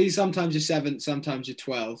say sometimes you're 7th, sometimes you're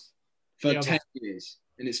 12th for Yeah, 10 years,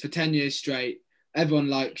 and it's for 10 years straight. Everyone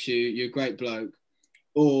likes you. You're a great bloke.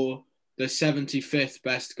 Or the 75th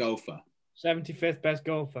best golfer. 75th best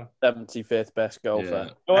golfer. 75th best golfer.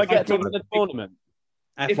 Yeah. Do I If get I to could- win the tournament?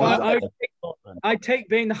 If I'd take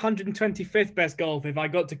being the 125th best golfer if I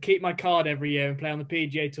got to keep my card every year and play on the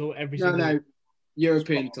PGA Tour every No, single no, year.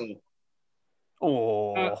 European Tour.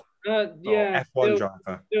 Oh, Yeah, F1 still,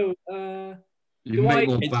 driver. still, You do I make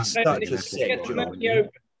more It's back such than a F1 sick get to driver, job. make wouldn't the you?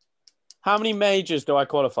 Open? how many majors do I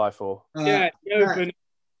qualify for? Yeah, the Open.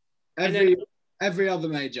 Every other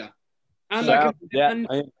major. And So- I, can, Yeah,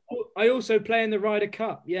 and I also play in the Ryder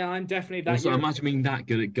Cup. Yeah, I'm definitely that. Also, European. imagine being that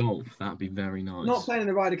good at golf. That'd be very nice. Not playing in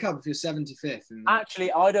the Ryder Cup if you're 75th. And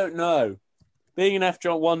actually, I don't know. Being an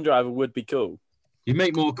F1 driver would be cool. You'd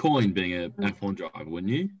make more coin being a F1 driver,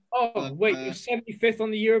 wouldn't you? Oh, wait, you're 75th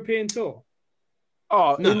on the European Tour.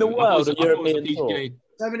 Oh, in the I thought world, it a was- I thought it was European tour. PGA.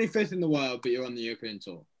 75th in the world, but you're on the European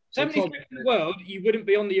Tour. So 75th probably- in the world, you wouldn't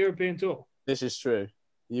be on the European Tour. This is true.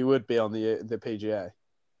 You would be on the PGA,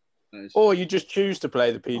 Those- or you just choose to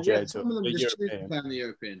play the PGA Yeah, Tour, some of them the just choose to European. play on the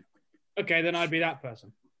European. Okay, then I'd be that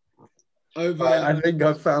person. Over. I think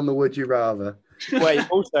I've found the would you rather. Wait,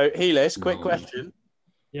 also, Helis, quick No. question.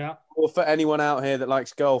 Yeah. Or for anyone out here that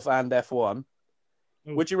likes golf and F1,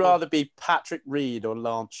 Would you rather be Patrick Reed or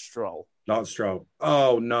Lance Stroll? Lance Stroll.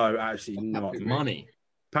 Oh no, actually not. Money.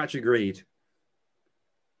 Patrick Reed.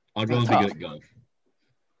 I'd rather be good at golf.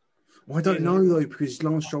 Well, I don't know though, because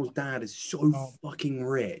Lance Stroll's dad is so fucking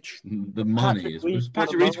rich. The money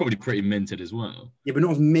Patrick Reed's probably pretty minted as well. Yeah, but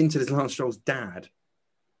not as minted as Lance Stroll's dad.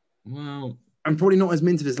 Well, I'm probably not as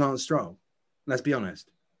minted as Lance Stroll. Let's be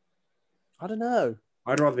honest. I don't know.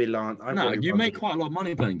 I'd rather be Lance. You make quite a lot of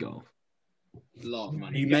money playing golf. A lot of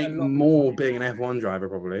money. You make more being an F1 driver,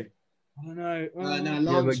 probably. I don't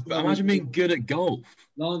know. But imagine being good at golf.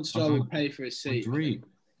 Lance Stroll would pay for his seat. Dream.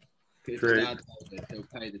 If his dad does it, he'll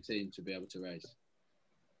pay the team to be able to race.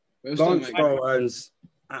 Lance Stroll earns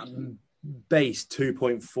at base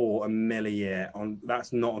 2.4 mil a year.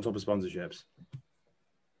 That's not on top of sponsorships.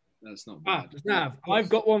 That's not bad. Nav, I've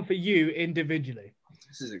got one for you individually.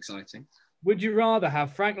 This is exciting. Would you rather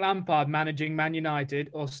have Frank Lampard managing Man United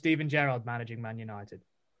or Steven Gerrard managing Man United?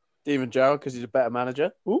 Steven Gerrard, because he's a better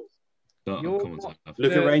manager. Ooh. Come on, Zav.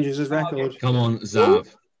 Look at Rangers' record. Come on,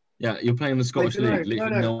 Zav. Yeah, you're playing the Scottish League.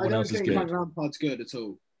 Literally no I one don't else is think good. Frank Lampard's good at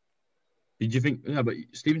all. Did you think? Yeah, but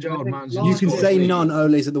Steven Gerrard manages. You can say none.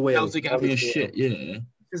 Ole's at the wheel. Celtic having a shit year.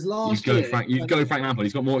 Because You'd go Frank Lampard.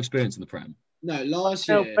 He's got more experience in the Prem. No, last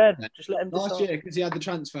Tell year. Ben, just let him Last decide. year, because he had the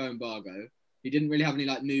transfer embargo, he didn't really have any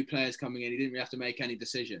new players coming in. He didn't really have to make any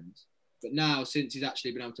decisions. But now, since he's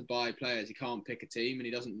actually been able to buy players, he can't pick a team, and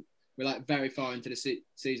he doesn't. We're very far into the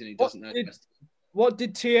season. He doesn't know the best team. What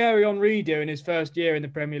did Thierry Henry do in his first year in the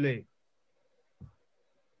Premier League?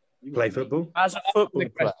 Play football? As a football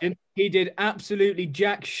player. He did absolutely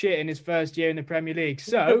jack shit in his first year in the Premier League.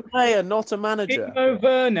 So, a player, not a manager. Timo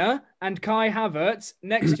Werner and Kai Havertz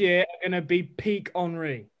next year are going to be peak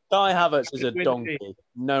Henry. Kai Havertz is a donkey.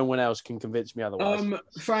 No one else can convince me otherwise.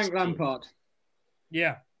 Frank Lampard.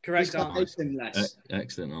 Yeah, correct answer.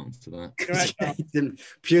 Excellent answer to that. Correct answer.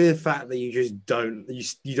 Purely the fact that you just don't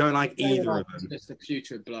you don't like either of them. Just a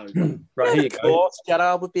putrid bloke. Right, here you Of go. course,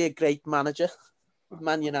 Gerrard would be a great manager of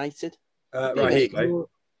Man United. Right, here you go.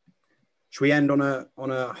 Should we end on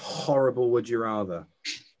a horrible would you rather?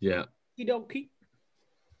 Yeah.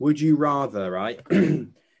 Would you rather, right?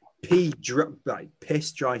 Piss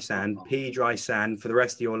dry sand, pee dry sand for the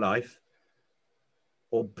rest of your life,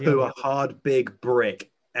 or poo a hard big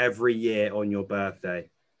brick every year on your birthday?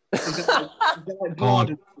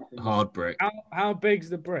 Hard brick. How big's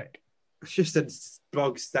the brick? It's just a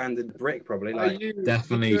bog standard brick, probably.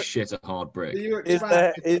 Definitely shit a hard brick. Is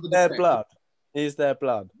there blood? Is there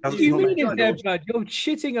blood? What do you mean is there blood? You're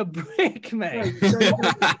shitting a brick, mate.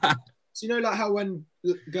 So you know, how when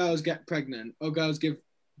girls get pregnant or girls give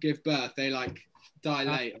birth, they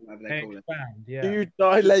dilate or whatever they call it. Yeah. Do you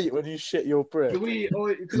dilate when you shit your brick?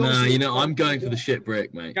 No, I'm going for the shit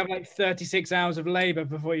brick, mate. You have 36 hours of labour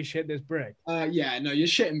before you shit this brick. Yeah, no, you're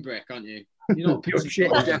shitting brick, aren't you? You're not You're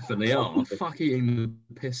shit. Definitely are. Fuck eating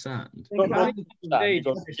the piss sand. You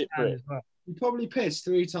probably piss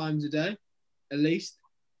 3 times a day, at least.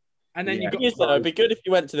 And then it'd be good if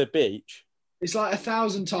you went to the beach. It's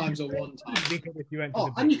 1,000 times or 1 time. If you went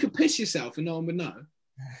and you could piss yourself and no one would know.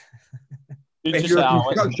 If you're a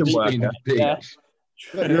construction worker,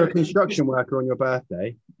 if you're a construction worker on your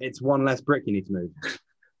birthday, it's one less brick you need to move.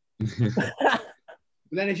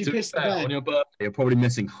 But then if you piss the bed on your birthday, you're probably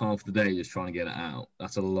missing half the day just trying to get it out.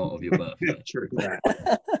 That's a lot of your birthday. True.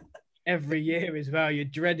 Every year as well. You're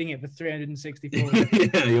dreading it for 364 days.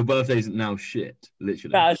 Yeah, your birthday isn't now shit,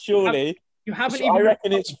 literally. Nah, surely. You haven't I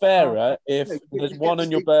reckon it's fairer if there's one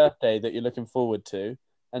on your birthday that you're looking forward to,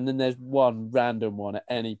 and then there's one random one at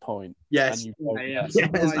any point. Yes. Yes,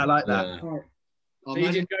 I like that. So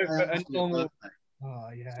you just go for a normal. Oh,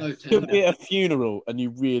 yeah. It could be a funeral and you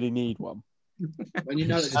really need one. When you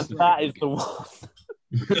know and that is the one.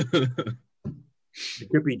 It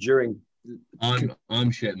could be during.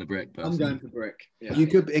 I'm shitting the brick. Personally. I'm going for brick. Yeah.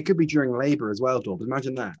 It could be during labour as well, Dob.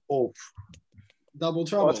 Imagine that. Oh, double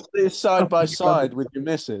trouble. It's side by side with your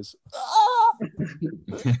missus.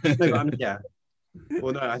 No, yeah.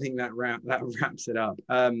 Well, no, I think that wraps it up.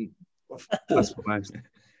 That's almost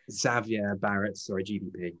Xavier Barrett, sorry,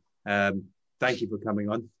 GBP. Thank you for coming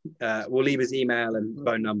on. We'll leave his email and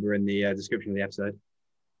phone number in the description of the episode.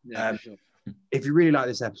 Yeah, sure. If you really like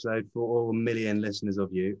this episode, for all 1 million listeners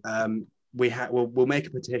of you, we'll make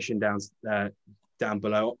a petition down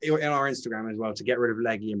below in our Instagram as well to get rid of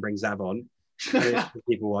Leggy and bring Zav on. If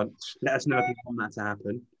people want, let us know if you want that to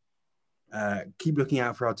happen. Keep looking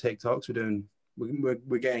out for our TikToks.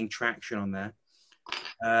 We're getting traction on there.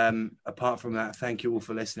 Apart from that, thank you all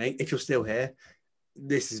for listening. If you're still here,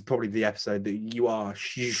 this is probably the episode that you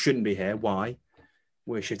shouldn't be here. Why?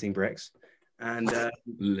 We're shitting bricks. And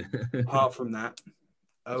apart from that,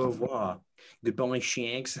 Au revoir. Goodbye,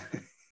 Shags.